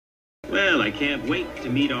Well, I can't wait to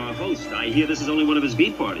meet our host. I hear this is only one of his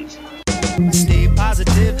beat parties. Stay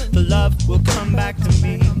positive, the love will come back to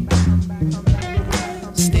me.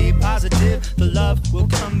 Stay positive, the love will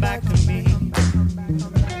come back to me.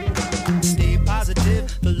 Stay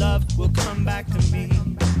positive, the love will come back to me.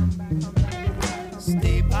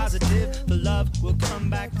 Stay positive, the love will come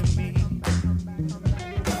back to me.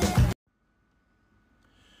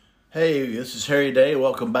 Hey, this is Harry Day.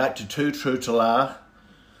 Welcome back to Too True to Lie.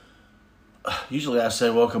 Usually I say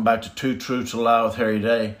welcome back to Too True to Lie with Harry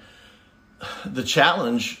Day. The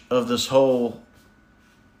challenge of this whole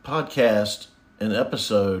podcast and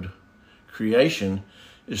episode creation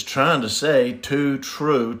is trying to say too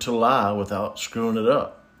true to lie without screwing it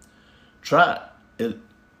up. Try it.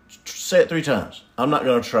 Say it 3 times. I'm not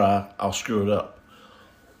going to try. I'll screw it up.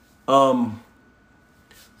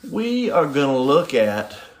 We are going to look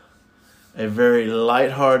at a very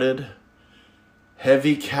lighthearted,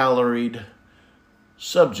 heavy-caloried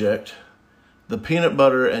subject, the peanut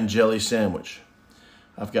butter and jelly sandwich.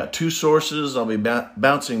 I've got 2 sources. I'll be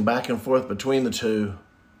bouncing back and forth between the 2.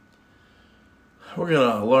 We're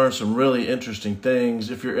going to learn some really interesting things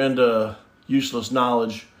if you're into useless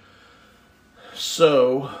knowledge.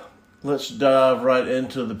 So let's dive right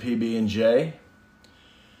into the PB&J.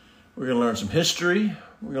 We're going to learn some history.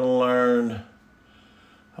 We're going to learn...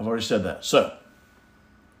 I've already said that. So,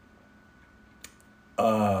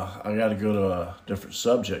 I got to go to a different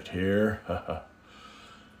subject here.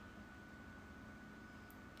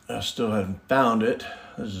 I still haven't found it.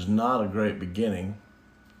 This is not a great beginning.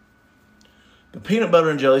 The peanut butter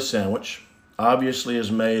and jelly sandwich obviously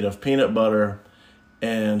is made of peanut butter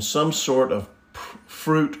and some sort of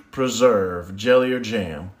fruit preserve, jelly or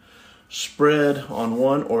jam, spread on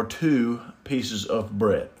 1 or 2 pieces of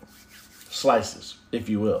bread. Slices, if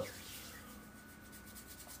you will.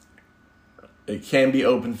 It can be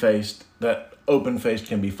open-faced. That open-faced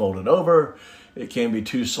can be folded over. It can be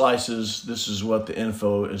 2 slices. This is what the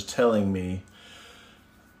info is telling me.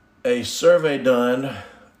 A survey done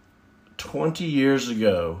 20 years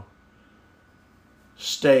ago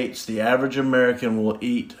states the average American will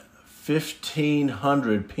eat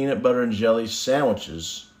 1,500 peanut butter and jelly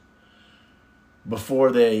sandwiches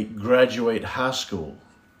before they graduate high school.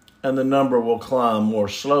 And the number will climb more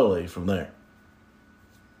slowly from there.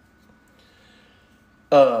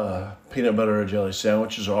 Peanut butter and jelly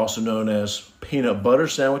sandwiches are also known as peanut butter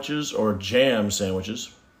sandwiches or jam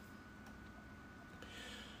sandwiches.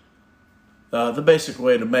 The basic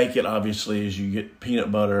way to make it, obviously, is you get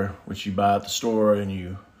peanut butter, which you buy at the store, and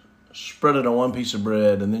you spread it on 1 piece of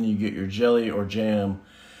bread, and then you get your jelly or jam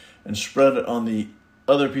and spread it on the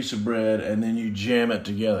other piece of bread, and then you jam it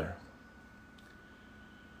together.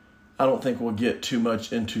 I don't think we'll get too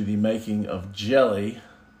much into the making of jelly.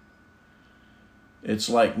 It's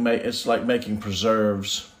like making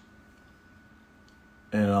preserves,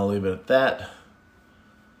 and I'll leave it at that.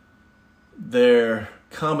 Their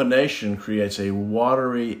combination creates a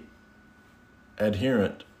watery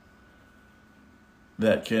adherent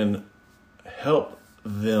that can help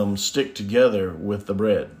them stick together with the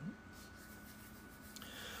bread.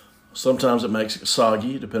 Sometimes it makes it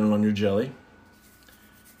soggy, depending on your jelly.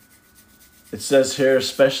 It says here,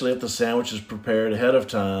 especially if the sandwich is prepared ahead of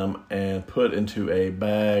time and put into a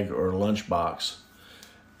bag or lunchbox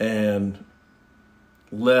and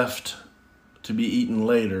left to be eaten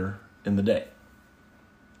later in the day.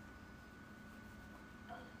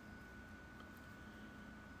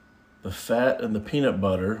 The fat in the peanut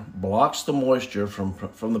butter blocks the moisture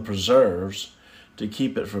from the preserves to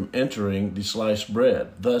keep it from entering the sliced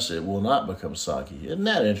bread. Thus, it will not become soggy. Isn't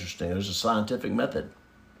that interesting? There's a scientific method.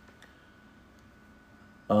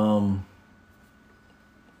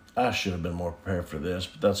 I should have been more prepared for this,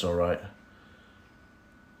 but that's all right.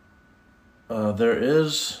 There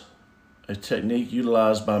is a technique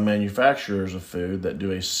utilized by manufacturers of food that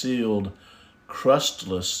do a sealed,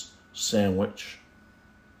 crustless sandwich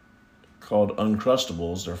called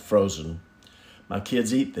Uncrustables. They're frozen. My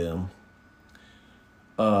kids eat them.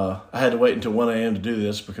 I had to wait until 1 a.m. to do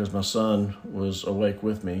this because my son was awake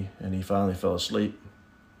with me, and he finally fell asleep.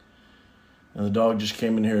 And the dog just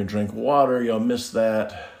came in here and drank water. Y'all missed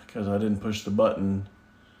that because I didn't push the button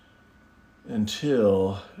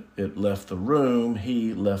until it left the room.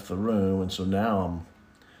 He left the room, and so now I'm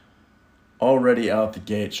already out the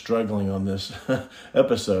gate struggling on this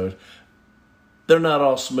episode. They're not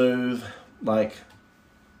all smooth like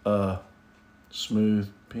smooth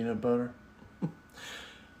peanut butter.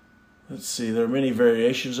 Let's see, there are many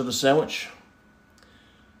variations of the sandwich.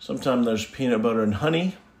 Sometimes there's peanut butter and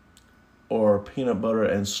honey, or peanut butter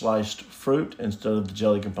and sliced fruit instead of the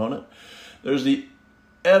jelly component. There's the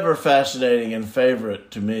ever fascinating and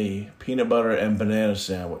favorite to me, peanut butter and banana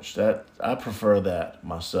sandwich. That I prefer that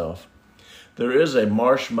myself. There is a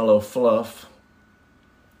marshmallow fluff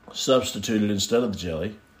substituted instead of the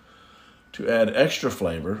jelly to add extra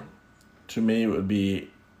flavor. To me, it would be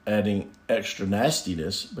adding extra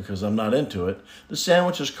nastiness because I'm not into it. The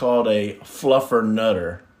sandwich is called a fluffer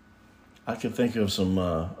nutter. I could think of some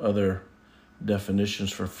other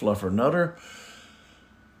definitions for fluffer nutter,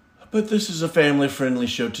 but this is a family-friendly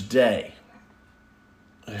show today.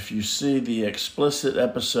 If you see the explicit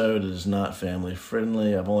episode, it is not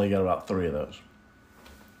family-friendly. I've only got about 3 of those.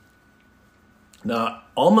 Now,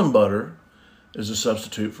 almond butter is a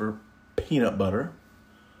substitute for peanut butter,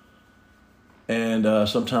 and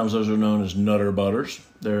sometimes those are known as nutter butters.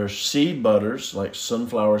 There are seed butters, like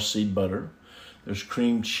sunflower seed butter. There's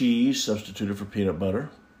cream cheese substituted for peanut butter.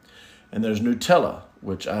 And there's Nutella,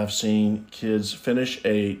 which I've seen kids finish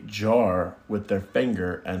a jar with their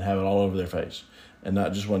finger and have it all over their face. And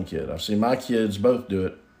not just one kid. I've seen my kids both do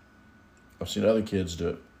it. I've seen other kids do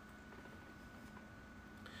it.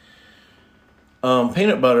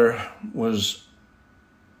 Peanut butter was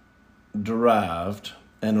derived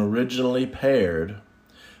and originally paired.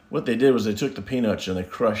 What they did was they took the peanuts and they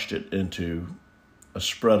crushed it into a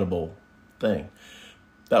spreadable thing.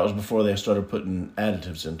 That was before they started putting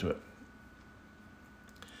additives into it.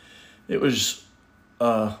 It was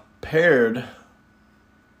paired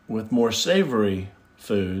with more savory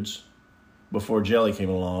foods before jelly came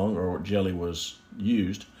along, or jelly was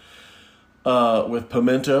used, with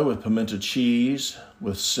pimento cheese,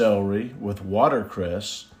 with celery, with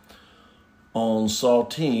watercress, on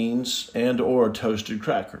saltines and or toasted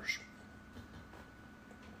crackers.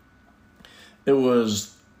 It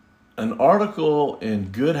was an article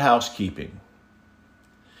in Good Housekeeping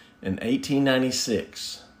in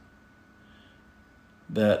 1896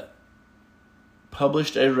 that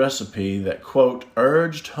published a recipe that, quote,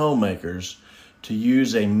 urged homemakers to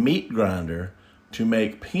use a meat grinder to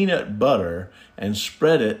make peanut butter and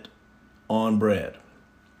spread it on bread.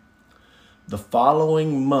 The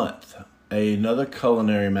following month, another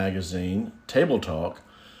culinary magazine, Table Talk,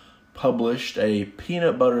 published a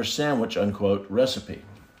peanut butter sandwich, unquote, recipe.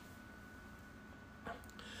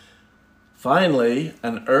 Finally,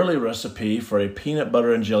 an early recipe for a peanut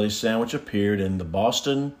butter and jelly sandwich appeared in the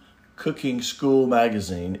Boston Cooking School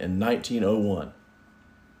magazine in 1901.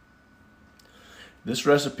 This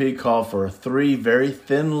recipe called for 3 very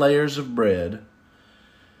thin layers of bread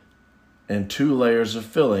and 2 layers of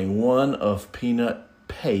filling, one of peanut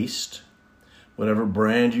paste, whatever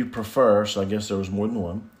brand you prefer, so I guess there was more than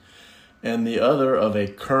one, and the other of a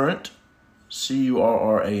currant,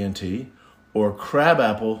 C-U-R-R-A-N-T, or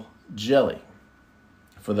crabapple jelly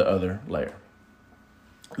for the other layer.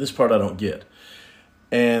 This part I don't get.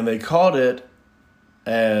 And they called it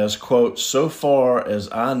as, quote, so far as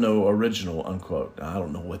I know original, unquote. Now, I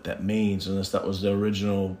don't know what that means unless that was the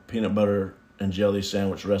original peanut butter and jelly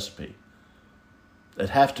sandwich recipe.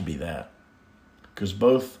 It'd have to be that because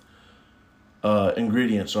both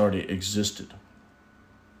ingredients already existed.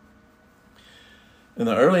 In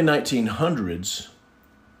the early 1900s,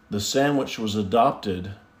 the sandwich was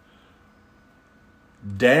adopted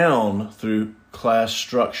down through class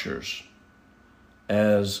structures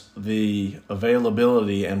as the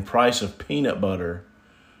availability and price of peanut butter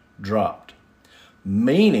dropped.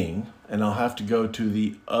 Meaning, and I'll have to go to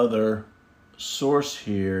the other source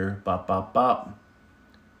here, peanut butter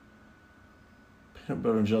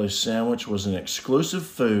and jelly sandwich was an exclusive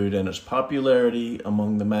food and its popularity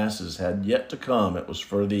among the masses had yet to come. It was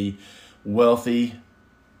for the wealthy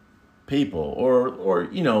people or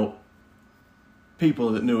you know,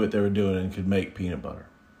 people that knew what they were doing and could make peanut butter.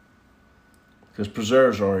 Because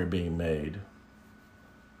preserves are already being made.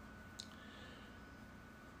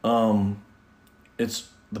 It's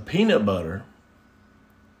the peanut butter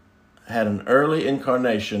had an early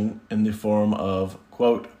incarnation in the form of,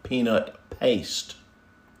 quote, peanut paste.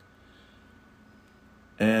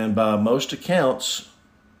 And by most accounts,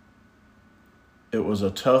 it was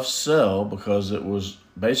a tough sell because it was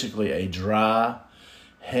basically a dry,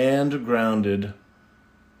 hand-grounded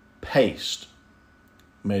paste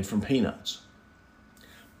made from peanuts.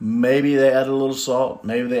 Maybe they added a little salt.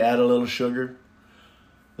 Maybe they added a little sugar.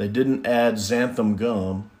 They didn't add xanthan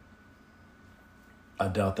gum. I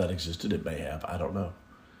doubt that existed. It may have. I don't know.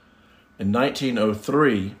 In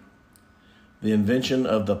 1903, the invention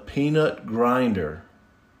of the peanut grinder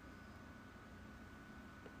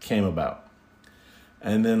came about.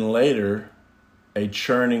 And then later, a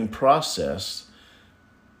churning process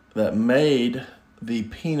that made the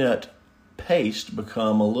peanut paste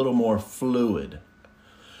become a little more fluid.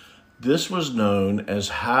 This was known as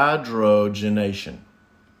hydrogenation.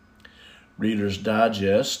 Reader's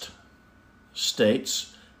Digest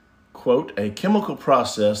states, quote, a chemical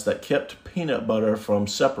process that kept peanut butter from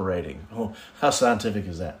separating. Oh, how scientific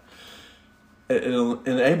is that? It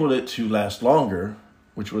enabled it to last longer,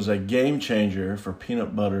 which was a game changer for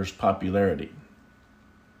peanut butter's popularity.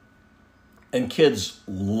 And kids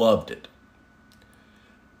loved it.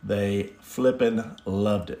 They flippin'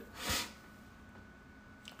 loved it.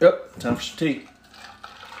 Yep, time for some tea.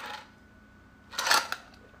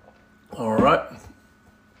 All right.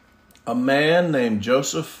 A man named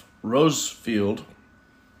Joseph Rosefield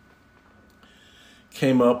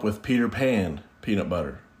came up with Peter Pan peanut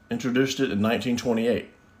butter, introduced it in 1928.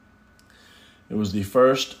 It was the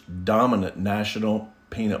first dominant national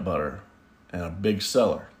peanut butter and a big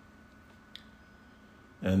seller.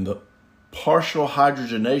 And the partial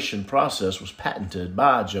hydrogenation process was patented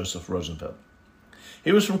by Joseph Rosenfeld.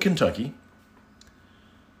 He was from Kentucky,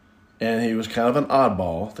 and he was kind of an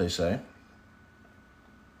oddball, they say.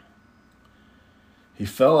 He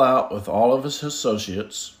fell out with all of his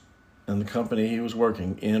associates in the company he was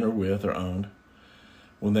working in or with or owned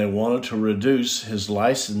when they wanted to reduce his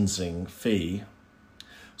licensing fee.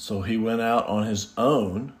 So he went out on his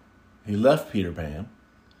own. He left Peter Pan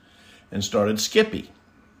and started Skippy.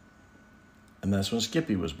 And that's when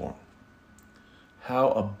Skippy was born. How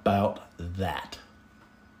about that?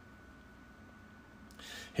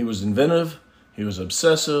 He was inventive. He was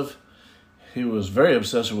obsessive. He was very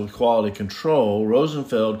obsessive with quality control.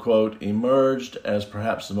 Rosenfeld, quote, emerged as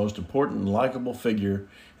perhaps the most important and likable figure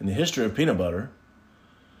in the history of peanut butter.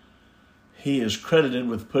 He is credited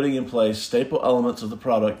with putting in place staple elements of the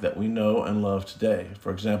product that we know and love today.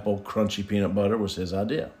 For example, crunchy peanut butter was his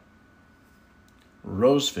idea.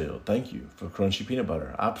 Rosefield, thank you for crunchy peanut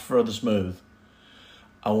butter. I prefer the smooth.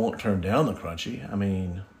 I won't turn down the crunchy. I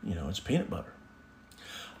mean, it's peanut butter.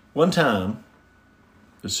 One time,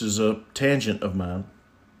 this is a tangent of mine.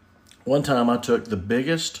 One time I took the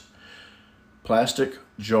biggest plastic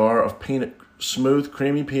jar of smooth,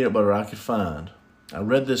 creamy peanut butter I could find. I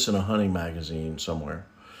read this in a hunting magazine somewhere.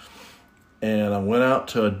 And I went out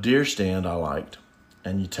to a deer stand I liked.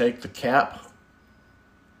 And you take the cap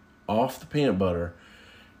off the peanut butter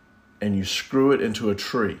and you screw it into a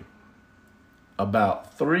tree.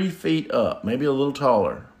 About 3 feet up, maybe a little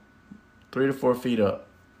taller. 3 to 4 feet up.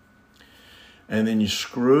 And then you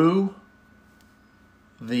screw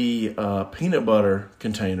the peanut butter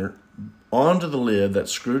container onto the lid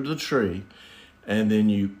that's screwed to the tree, and then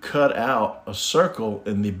you cut out a circle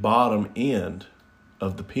in the bottom end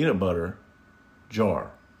of the peanut butter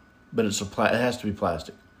jar. But it has to be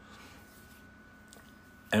plastic.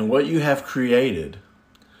 And what you have created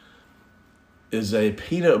is a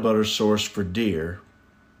peanut butter source for deer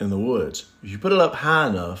in the woods. If you put it up high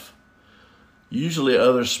enough, usually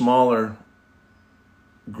other smaller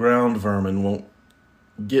ground vermin won't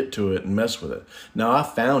get to it and mess with it. Now, I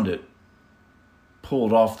found it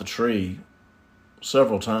pulled off the tree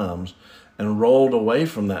several times and rolled away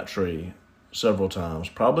from that tree several times.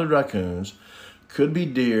 Probably raccoons, could be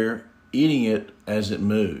deer eating it as it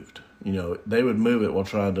moved. They would move it while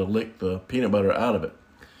trying to lick the peanut butter out of it.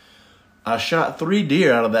 I shot 3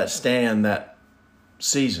 deer out of that stand that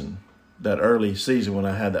season, that early season when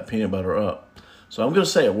I had that peanut butter up. So I'm going to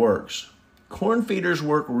say it works. Corn feeders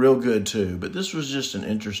work real good too, but this was just an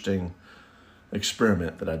interesting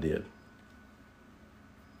experiment that I did.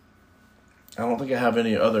 I don't think I have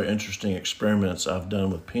any other interesting experiments I've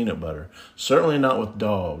done with peanut butter. Certainly not with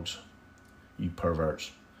dogs, you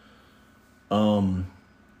perverts.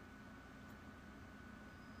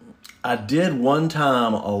 I did one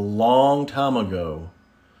time a long time ago,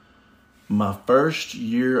 my first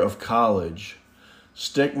year of college,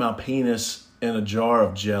 stick my penis in a jar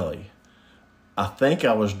of jelly. I think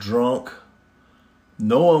I was drunk.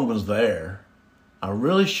 No one was there. I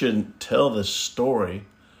really shouldn't tell this story,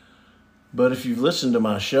 but if you've listened to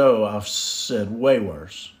my show, I've said way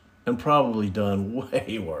worse and probably done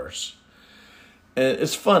way worse. And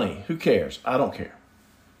it's funny. Who cares? I don't care.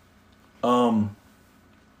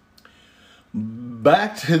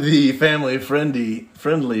 Back to the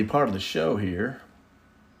family-friendly part of the show here.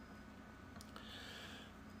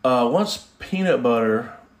 Once peanut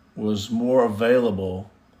butter was more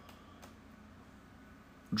available,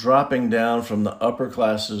 dropping down from the upper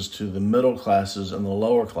classes to the middle classes and the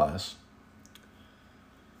lower class,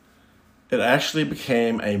 it actually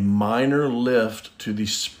became a minor lift to the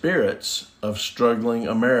spirits of struggling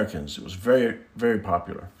Americans. It was very, very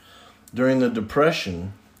popular. During the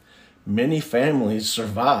Depression, many families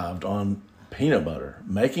survived on peanut butter,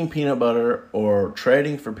 making peanut butter or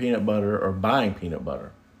trading for peanut butter or buying peanut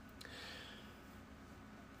butter.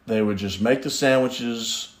 They would just make the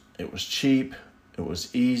sandwiches. It was cheap. It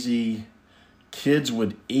was easy. Kids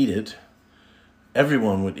would eat it.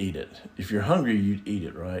 Everyone would eat it. If you're hungry, you'd eat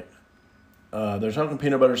it, right? They're talking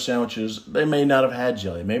peanut butter sandwiches. They may not have had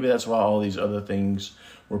jelly. Maybe that's why all these other things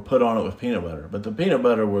were put on it with peanut butter. But the peanut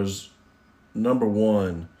butter was number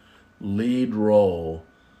one, lead role,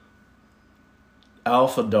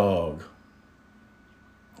 alpha dog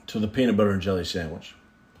to the peanut butter and jelly sandwich.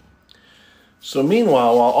 So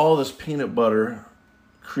meanwhile, while all this peanut butter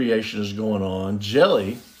creation is going on,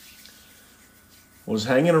 jelly was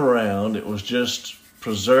hanging around. It was just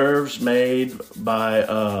preserves made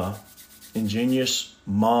by ingenious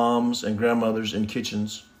moms and grandmothers in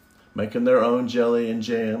kitchens, making their own jelly and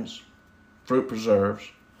jams, fruit preserves.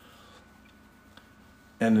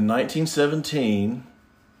 And in 1917,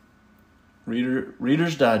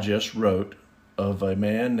 Reader's Digest wrote of a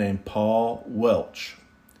man named Paul Welch,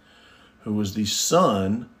 who was the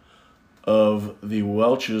son of the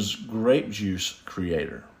Welch's grape juice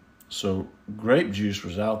creator. So grape juice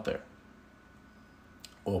was out there.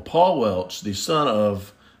 Well, Paul Welch, the son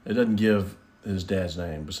of, it doesn't give his dad's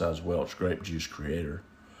name besides Welch, grape juice creator.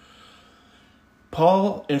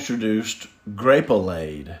 Paul introduced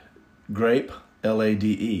Grape-A-Lade, grape,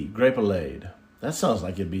 L-A-D-E, Grape-A-Lade. That sounds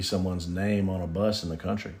like it'd be someone's name on a bus in the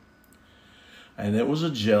country. And it was a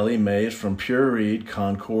jelly made from pureed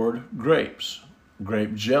Concord grapes.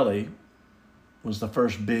 Grape jelly was the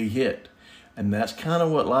first big hit. And that's kind of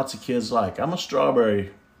what lots of kids like. I'm a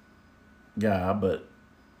strawberry guy, but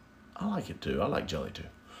I like it too. I like jelly too.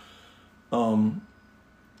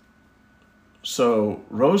 So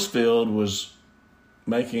Rosefield was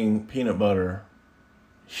making peanut butter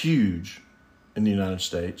huge in the United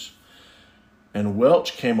States. And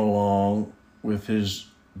Welch came along with his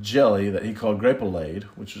jelly that he called Grape-A-Lade,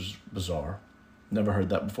 which is bizarre. Never heard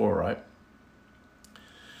that before, right?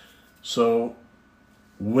 So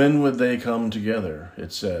when would they come together,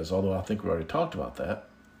 it says, although I think we already talked about that.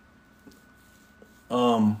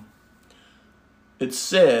 It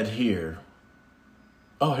said here,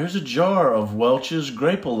 oh, here's a jar of Welch's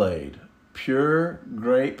Grape-A-Lade, pure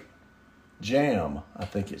grape jam, I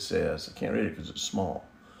think it says. I can't read it because it's small.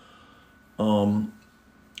 An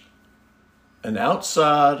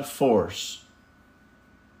outside force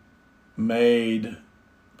made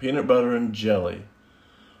peanut butter and jelly,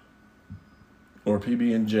 or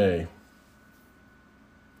PB&J,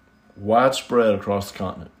 widespread across the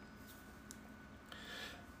continent.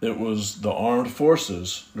 It was the armed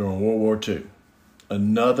forces during World War II.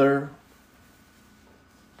 Another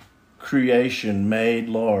creation made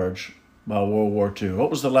large by World War II. What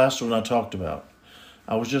was the last one I talked about?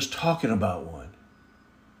 I was just talking about one.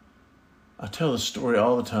 I tell this story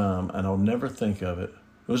all the time, and I'll never think of it.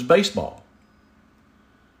 It was baseball.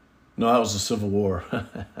 No, that was the Civil War.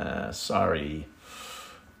 Sorry.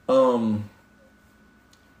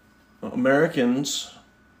 Americans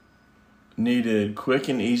needed quick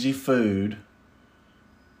and easy food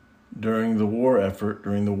during the war effort,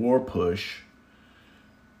 during the war push,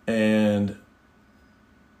 and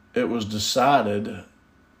it was decided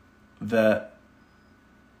that,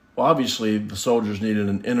 well, obviously the soldiers needed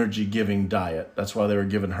an energy-giving diet. That's why they were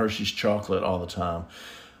given Hershey's chocolate all the time.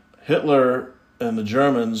 Hitler and the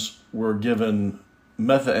Germans were given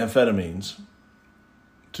methamphetamines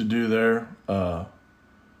to do their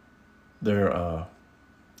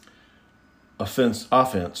offense,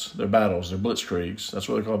 their battles, their blitzkriegs. That's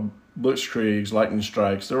what they're called, blitzkriegs, lightning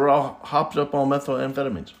strikes. They were all hopped up on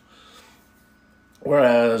methamphetamines.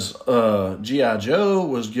 Whereas G.I. Joe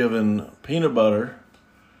was given peanut butter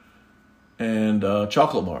and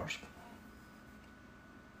chocolate bars.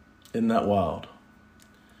 Isn't that wild?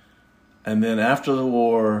 And then after the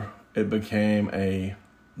war, it became a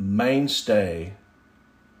mainstay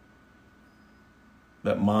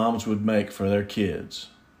that moms would make for their kids.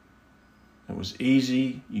 It was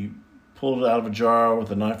easy. You pulled it out of a jar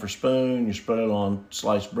with a knife or spoon. You spread it on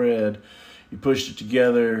sliced bread. You pushed it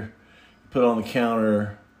together. You put it on the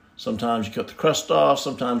counter. Sometimes you cut the crust off.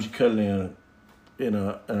 Sometimes you cut it in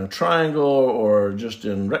a triangle or just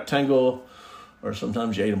in rectangle. Or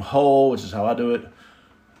sometimes you ate them whole, which is how I do it.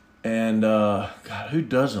 And God, who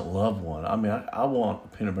doesn't love one? I mean, I want a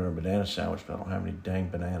peanut butter and banana sandwich, but I don't have any dang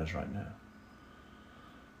bananas right now.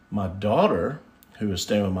 My daughter, who is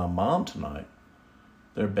staying with my mom tonight,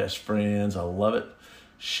 they're best friends. I love it.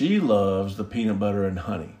 She loves the peanut butter and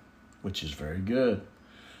honey, which is very good.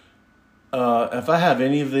 If I have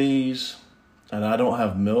any of these and I don't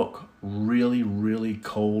have milk, really, really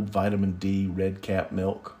cold vitamin D red cap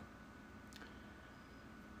milk,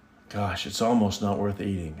 gosh, it's almost not worth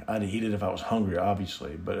eating. I'd eat it if I was hungry,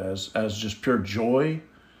 obviously, but as just pure joy,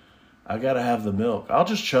 I gotta have the milk. I'll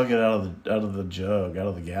just chug it out of the jug, out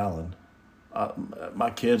of the gallon. My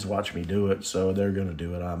kids watch me do it, so they're gonna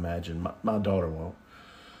do it. I imagine my daughter won't.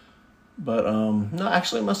 But no,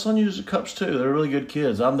 actually, my son uses cups too. They're really good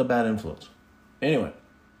kids. I'm the bad influence. Anyway,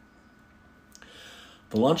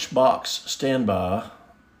 the lunchbox standby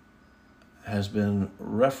has been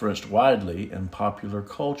referenced widely in popular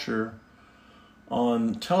culture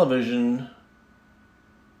on television.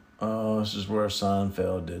 Oh, this is where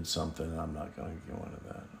Seinfeld did something. I'm not going to go into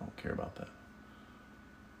that. I don't care about that.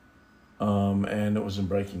 And it was in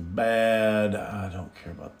Breaking Bad. I don't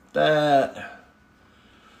care about that.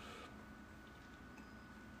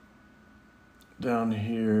 Down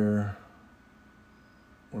here,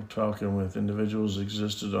 we're talking with individuals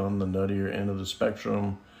existed on the nuttier end of the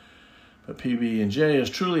spectrum, but PB&J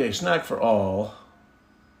is truly a snack for all.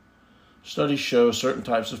 Studies show certain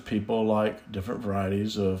types of people like different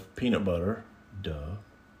varieties of peanut butter. Duh.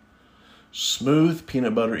 Smooth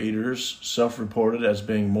peanut butter eaters self-reported as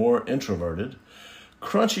being more introverted.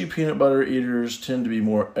 Crunchy peanut butter eaters tend to be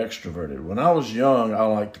more extroverted. When I was young, I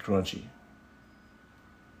liked the crunchy.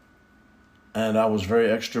 And I was very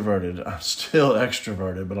extroverted. I'm still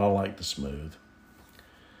extroverted, but I like the smooth.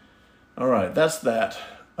 All right, that's that.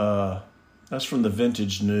 That's from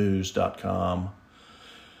thevintagenews.com,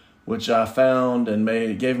 which I found and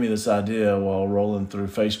gave me this idea while rolling through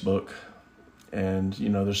Facebook. And,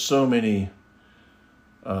 there's so many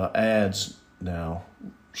ads now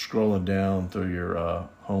scrolling down through your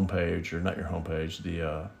homepage, or not your homepage,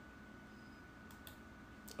 the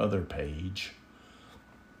other page.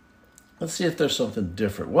 Let's see if there's something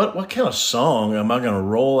different. What kind of song am I going to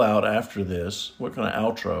roll out after this? What kind of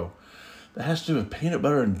outro that has to do with peanut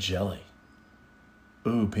butter and jelly?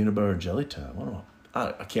 Ooh, peanut butter and jelly time.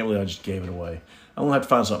 I can't believe I just gave it away. I'm going to have to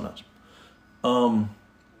find something else.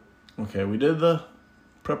 Okay, we did the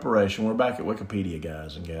preparation. We're back at Wikipedia,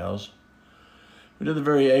 guys and gals. We did the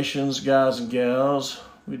variations, guys and gals.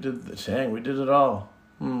 We did it all.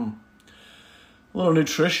 A little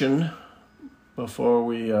nutrition before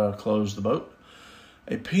we close the boat.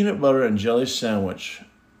 A peanut butter and jelly sandwich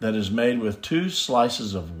that is made with 2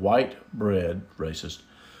 slices of white bread, racist,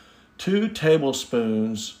 2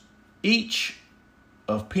 tablespoons each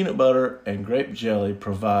of peanut butter and grape jelly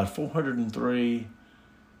provide 403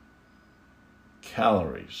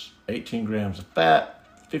 calories, 18 grams of fat,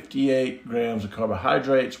 58 grams of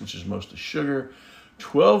carbohydrates, which is mostly sugar,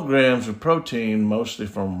 12 grams of protein, mostly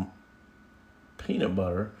from peanut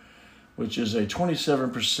butter, which is a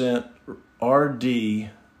 27% RDI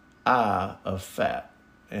of fat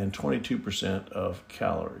and 22% of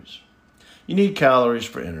calories. You need calories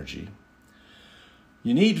for energy.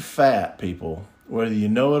 You need fat, people, whether you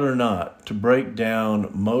know it or not, to break down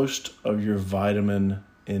most of your vitamin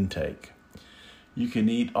intake. You can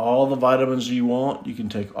eat all the vitamins you want. You can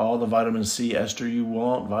take all the vitamin C ester you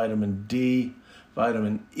want, vitamin D,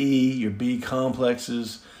 vitamin E, your B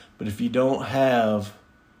complexes. But if you don't have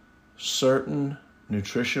certain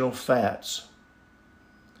nutritional fats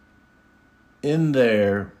in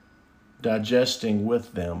there digesting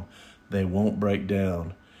with them, they won't break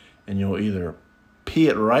down. And you'll either pee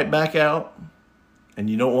it right back out, and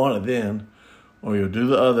you don't want it then, or you'll do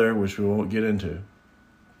the other, which we won't get into.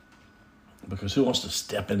 Because who wants to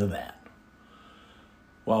step into that?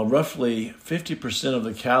 While roughly 50% of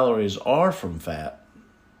the calories are from fat,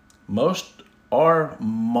 most are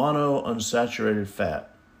monounsaturated fat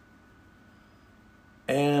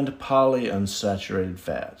and polyunsaturated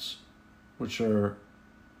fats, which are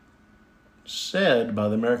said by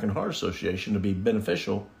the American Heart Association to be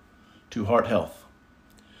beneficial to heart health.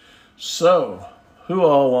 So, who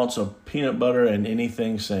all wants a peanut butter and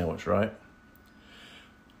anything sandwich, right?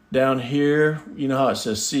 Down here, you know how it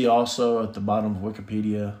says see also at the bottom of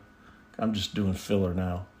Wikipedia? I'm just doing filler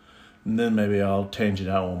now. And then maybe I'll change it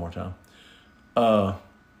out one more time.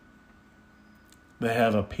 They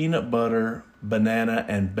have a peanut butter, banana,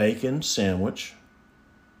 and bacon sandwich.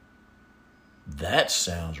 That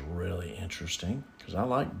sounds really interesting because I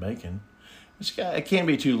like bacon. It can't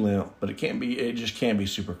be too limp, but it just can't be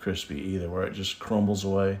super crispy either, where it just crumbles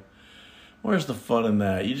away. Where's the fun in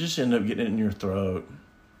that? You just end up getting it in your throat.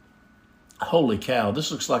 Holy cow, this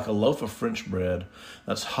looks like a loaf of French bread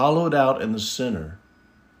that's hollowed out in the center,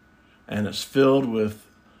 and it's filled with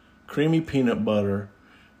creamy peanut butter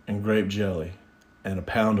and grape jelly and a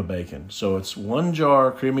pound of bacon. So it's 1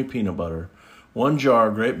 jar creamy peanut butter, 1 jar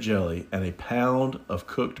grape jelly, and a pound of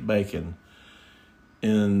cooked bacon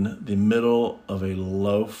in the middle of a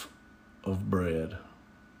loaf of bread.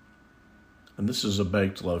 And this is a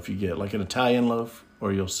baked loaf. You get like an Italian loaf,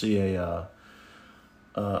 or you'll see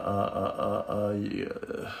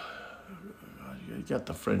You got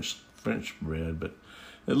the French bread, but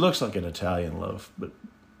it looks like an Italian loaf, but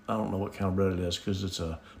I don't know what kind of bread it is because it's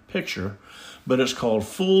a picture. But it's called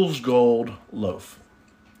Fool's Gold Loaf,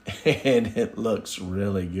 and it looks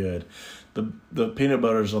really good. The peanut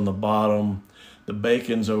butter's on the bottom, the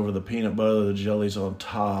bacon's over the peanut butter, the jelly's on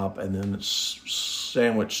top, and then it's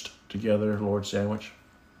sandwiched together, Lord sandwich.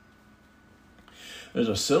 There's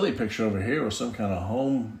a silly picture over here with some kind of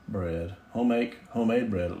homemade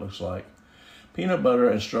bread, it looks like. Peanut butter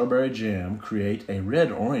and strawberry jam create a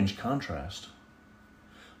red-orange contrast.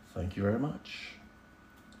 Thank you very much.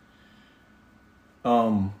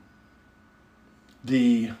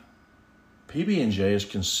 The PB&J is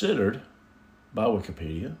considered, by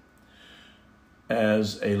Wikipedia,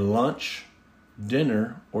 as a lunch,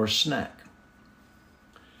 dinner, or snack.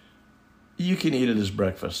 You can eat it as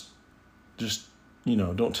breakfast. Just,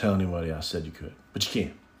 don't tell anybody I said you could. But you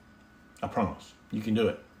can. I promise. You can do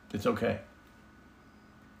it. It's okay.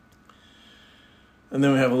 And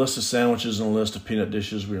then we have a list of sandwiches and a list of peanut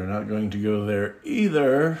dishes. We are not going to go there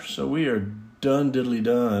either. So we are done diddly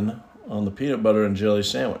done on the peanut butter and jelly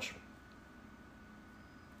sandwich.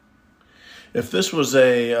 If this was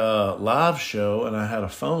a live show and I had a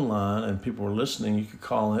phone line and people were listening, you could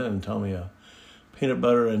call in and tell me a peanut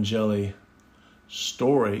butter and jelly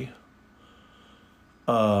story.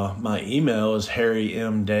 My email is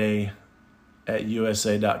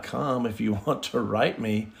harrymday@usa.com if you want to write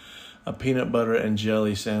me a peanut butter and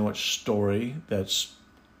jelly sandwich story that's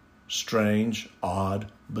strange,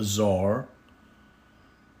 odd, bizarre,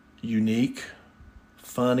 unique,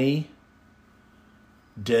 funny,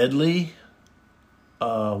 deadly,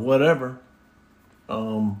 whatever.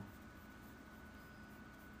 I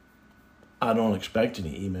don't expect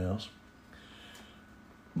any emails,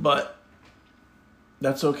 but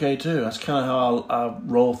that's okay too. That's kind of how I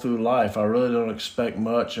roll through life. I really don't expect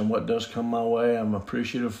much, and what does come my way, I'm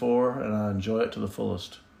appreciative for, and I enjoy it to the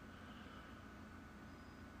fullest.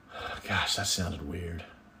 Gosh, that sounded weird.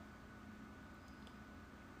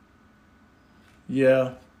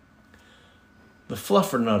 Yeah. The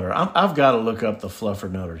Fluffernutter. I've got to look up the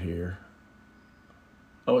Fluffernutter here.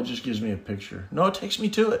 Oh, it just gives me a picture. No, it takes me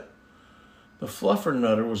to it. The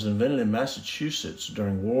Fluffernutter was invented in Massachusetts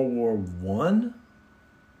during World War I.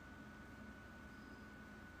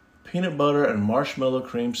 Peanut butter and marshmallow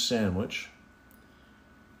cream sandwich.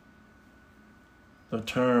 The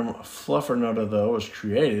term Fluffernutter, though, was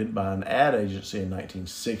created by an ad agency in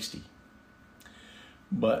 1960.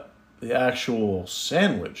 But the actual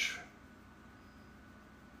sandwich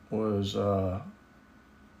was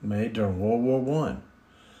made during World War I.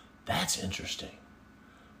 That's interesting.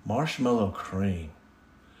 Marshmallow cream.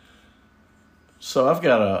 So I've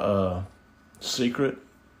got a secret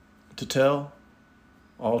to tell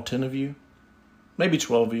all 10 of you, maybe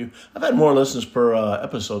 12 of you. I've had more listens per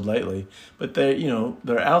episode lately, but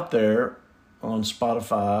they're out there on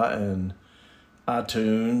Spotify and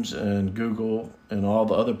iTunes and Google and all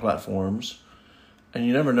the other platforms. And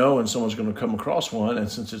you never know when someone's going to come across one. And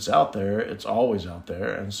since it's out there, it's always out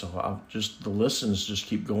there. And so the listens just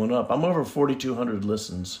keep going up. I'm over 4,200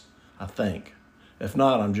 listens, I think. If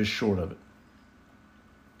not, I'm just short of it.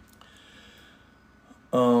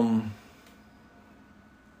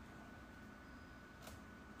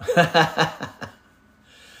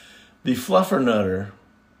 The Fluffernutter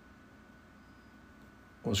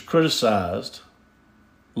was criticized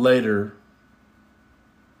later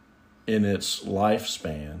in its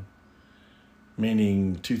lifespan,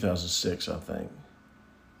 meaning 2006, I think,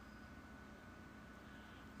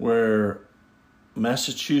 where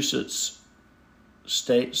Massachusetts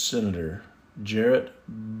State Senator Jarrett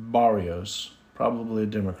Barrios, probably a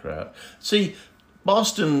Democrat. See,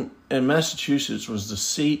 Boston and Massachusetts was the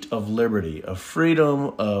seat of liberty, of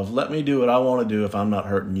freedom, of let me do what I want to do if I'm not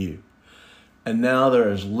hurting you. And now they're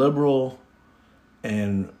as liberal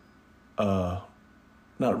and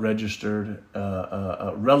not registered,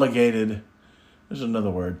 relegated, there's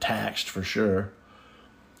another word, taxed for sure,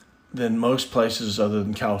 than most places other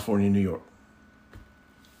than California and New York.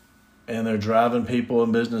 And they're driving people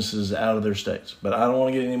and businesses out of their states. But I don't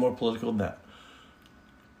want to get any more political than that.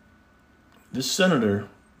 This senator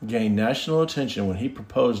gained national attention when he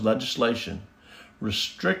proposed legislation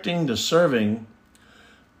restricting the serving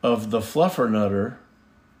of the Fluffernutter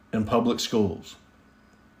in public schools.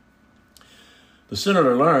 The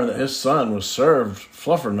senator learned that his son was served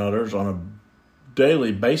Fluffernutters on a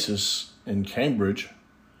daily basis in Cambridge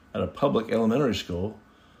at a public elementary school.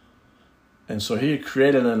 And so he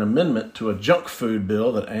created an amendment to a junk food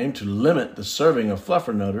bill that aimed to limit the serving of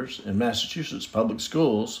Fluffernutters in Massachusetts public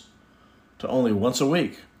schools to only once a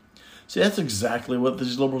week. See, that's exactly what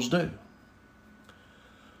these liberals do.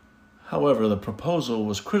 However, the proposal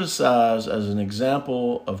was criticized as an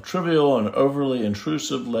example of trivial and overly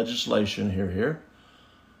intrusive legislation, here,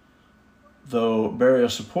 though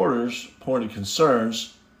various supporters pointed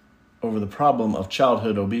concerns over the problem of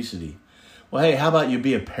childhood obesity. Well, hey, how about you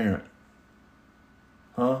be a parent?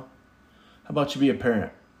 Huh? How about you be a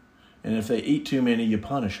parent? And if they eat too many, you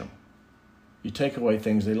punish them. You take away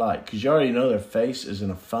things they like, because you already know their face is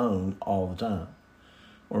in a phone all the time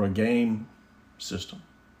or a game system.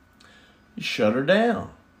 You shut her down.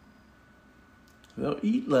 They'll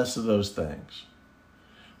eat less of those things.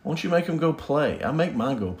 Won't you make them go play? I make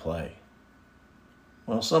mine go play.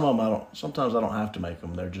 Well, some of them I don't. Sometimes I don't have to make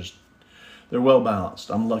them. They're well balanced.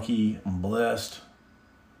 I'm lucky. I'm blessed.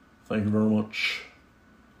 Thank you very much.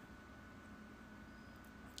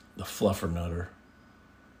 The fluffernutter.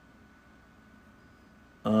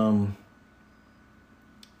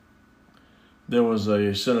 There was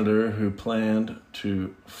a senator who planned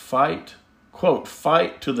to fight, quote,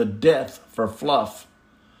 fight to the death for fluff,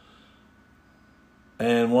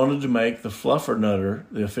 and wanted to make the fluffernutter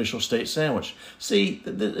the official state sandwich. See,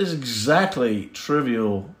 this is exactly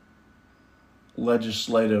trivial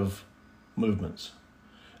legislative movements.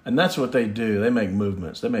 And that's what they do. They make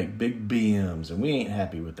movements. They make big BMs, and we ain't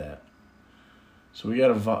happy with that. So we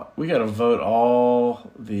gotta vote all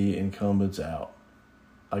the incumbents out.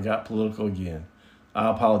 I got political again. I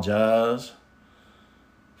apologize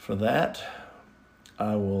for that.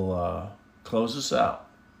 I will close this out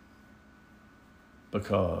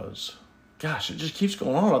because, gosh, it just keeps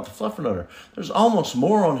going on about the fluffernutter. There's almost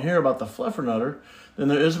more on here about the fluffernutter than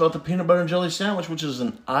there is about the peanut butter and jelly sandwich, which is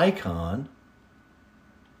an icon.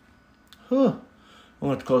 I'm going to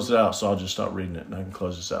have to close it out, so I'll just stop reading it and I can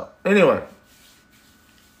close this out. Anyway,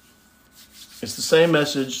 it's the same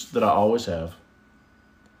message that I always have.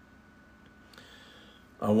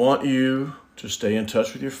 I want you to stay in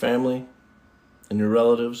touch with your family and your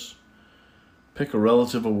relatives. Pick a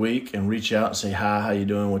relative a week and reach out and say, hi, how you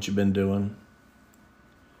doing, what you been doing.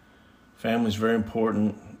 Family's very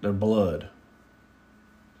important. They're blood.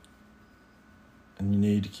 And you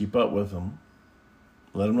need to keep up with them.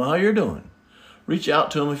 Let them know how you're doing. Reach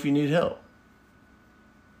out to them if you need help.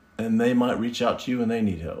 And they might reach out to you when they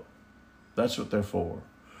need help. That's what they're for.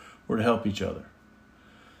 We're to help each other.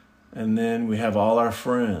 And then we have all our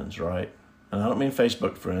friends, right? And I don't mean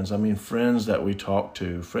Facebook friends. I mean friends that we talk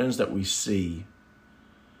to, friends that we see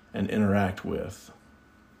and interact with.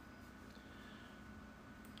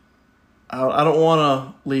 I don't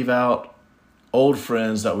want to leave out old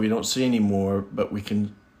friends that we don't see anymore, but we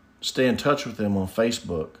can stay in touch with them on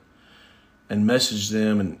Facebook and message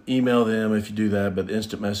them and email them if you do that, but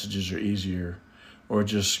instant messages are easier. Or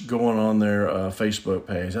just going on their Facebook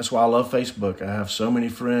page. That's why I love Facebook. I have so many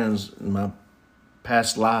friends in my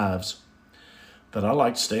past lives that I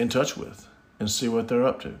like to stay in touch with and see what they're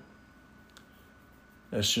up to.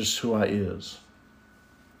 That's just who I is.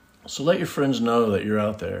 So let your friends know that you're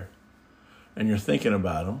out there and you're thinking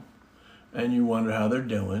about them and you wonder how they're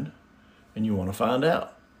doing and you want to find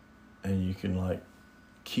out. And you can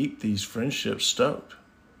keep these friendships stoked.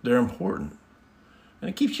 They're important. And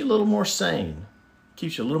it keeps you a little more sane.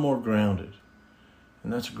 Keeps you a little more grounded.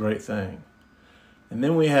 And that's a great thing. And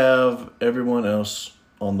then we have everyone else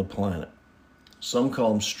on the planet. Some call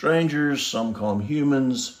them strangers, some call them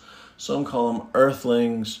humans, some call them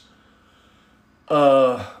earthlings.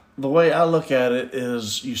 The way I look at it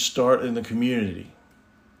is you start in the community.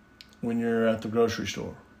 When you're at the grocery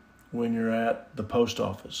store, when you're at the post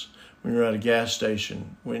office, when you're at a gas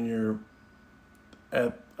station, when you're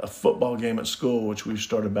at a football game at school, which we've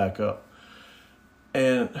started back up.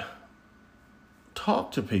 And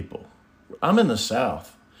talk to people. I'm in the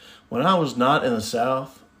South. When I was not in the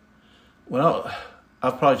South,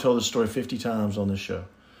 I've probably told this story 50 times on this show.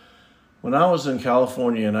 When I was in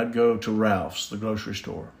California and I'd go to Ralph's, the grocery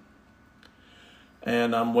store,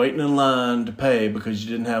 and I'm waiting in line to pay because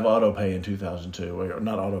you didn't have auto pay in 2002. Or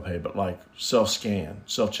not auto pay, but self-scan,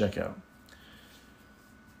 self-checkout.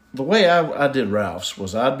 The way I did Ralph's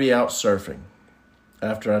was I'd be out surfing.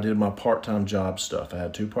 After I did my part-time job stuff. I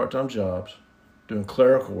had 2 part-time jobs, doing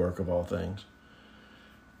clerical work of all things.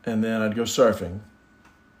 And then I'd go surfing.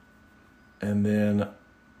 And then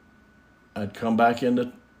I'd come back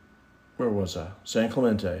into, where was I? San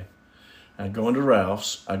Clemente. I'd go into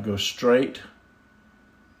Ralph's. I'd go straight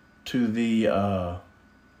to the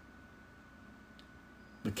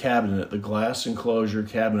cabinet, the glass enclosure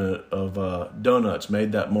cabinet of donuts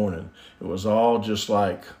made that morning. It was all just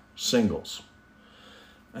like singles.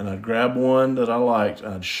 And I'd grab one that I liked,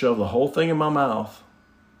 and I'd shove the whole thing in my mouth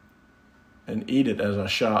and eat it as I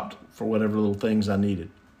shopped for whatever little things I needed.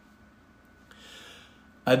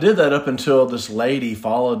 I did that up until this lady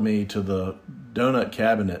followed me to the donut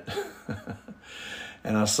cabinet.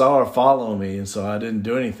 And I saw her follow me, and so I didn't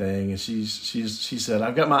do anything. And she said,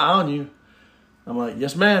 "I've got my eye on you." I'm like,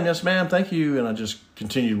 yes, ma'am, thank you. And I just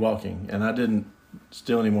continued walking. And I didn't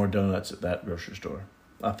steal any more donuts at that grocery store.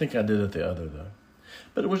 I think I did at the other, though.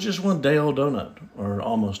 But it was just one day-old donut, or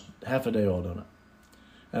almost half a day-old donut.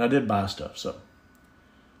 And I did buy stuff, so.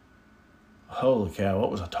 Holy cow,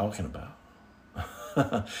 what was I talking about?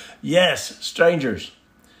 Yes, strangers.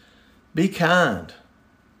 Be kind.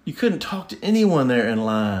 You couldn't talk to anyone there in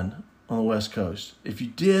line on the West Coast. If you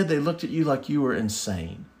did, they looked at you like you were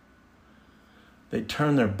insane. They'd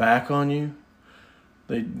turn their back on you.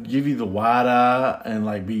 They'd give you the wide eye and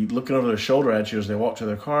like be looking over their shoulder at you as they walk to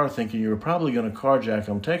their car, thinking you were probably going to carjack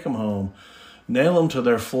them, take them home, nail them to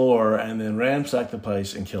their floor, and then ransack the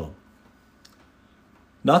place and kill them.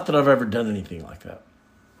 Not that I've ever done anything like that.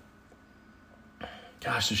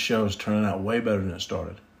 Gosh, this show is turning out way better than it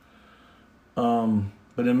started.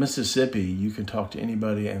 But in Mississippi, you can talk to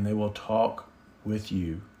anybody and they will talk with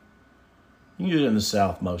you. You can do it in the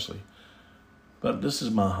South mostly. But this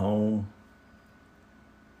is my home.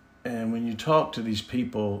 And when you talk to these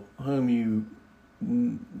people whom you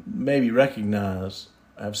maybe recognize,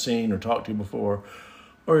 have seen or talked to before,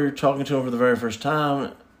 or you're talking to them for the very first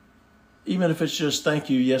time, even if it's just thank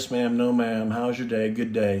you, yes ma'am, no ma'am, how's your day,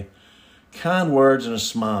 good day, kind words and a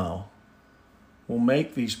smile will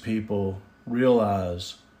make these people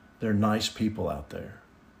realize they're nice people out there.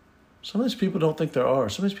 Some of these people don't think there are.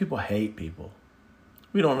 Some of these people hate people.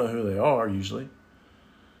 We don't know who they are usually.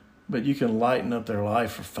 But you can lighten up their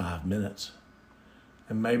life for 5 minutes.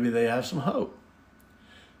 And maybe they have some hope.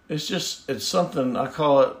 It's something, I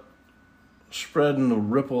call it spreading the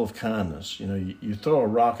ripple of kindness. You know, you throw a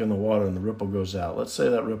rock in the water and the ripple goes out. Let's say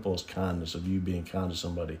that ripple is kindness, of you being kind to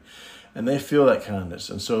somebody. And they feel that kindness.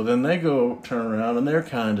 And so then they go turn around and they're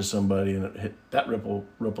kind to somebody and that ripple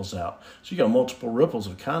ripples out. So you got multiple ripples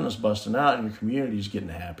of kindness busting out and your community is getting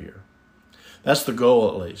happier. That's the goal,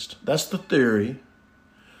 at least. That's the theory.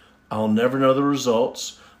 I'll never know the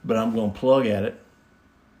results, but I'm going to plug at it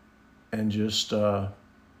and just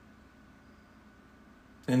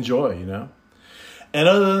enjoy, you know. And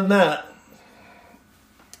other than that,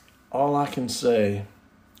 all I can say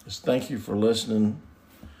is thank you for listening.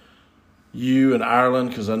 You in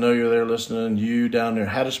Ireland, because I know you're there listening. You down there in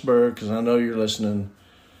Hattiesburg, because I know you're listening.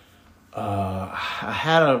 I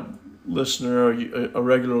had a listener, a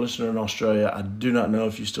regular listener in Australia. I do not know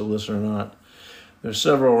if you still listen or not. There's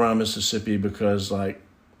several around Mississippi because, like,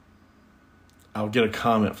 I'll get a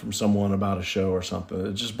comment from someone about a show or something.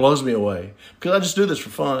 It just blows me away. Because I just do this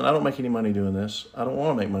for fun. I don't make any money doing this. I don't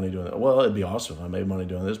want to make money doing it. Well, it'd be awesome if I made money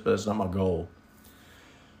doing this, but it's not my goal.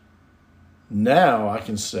 Now I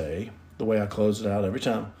can say, the way I close it out every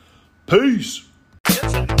time, peace.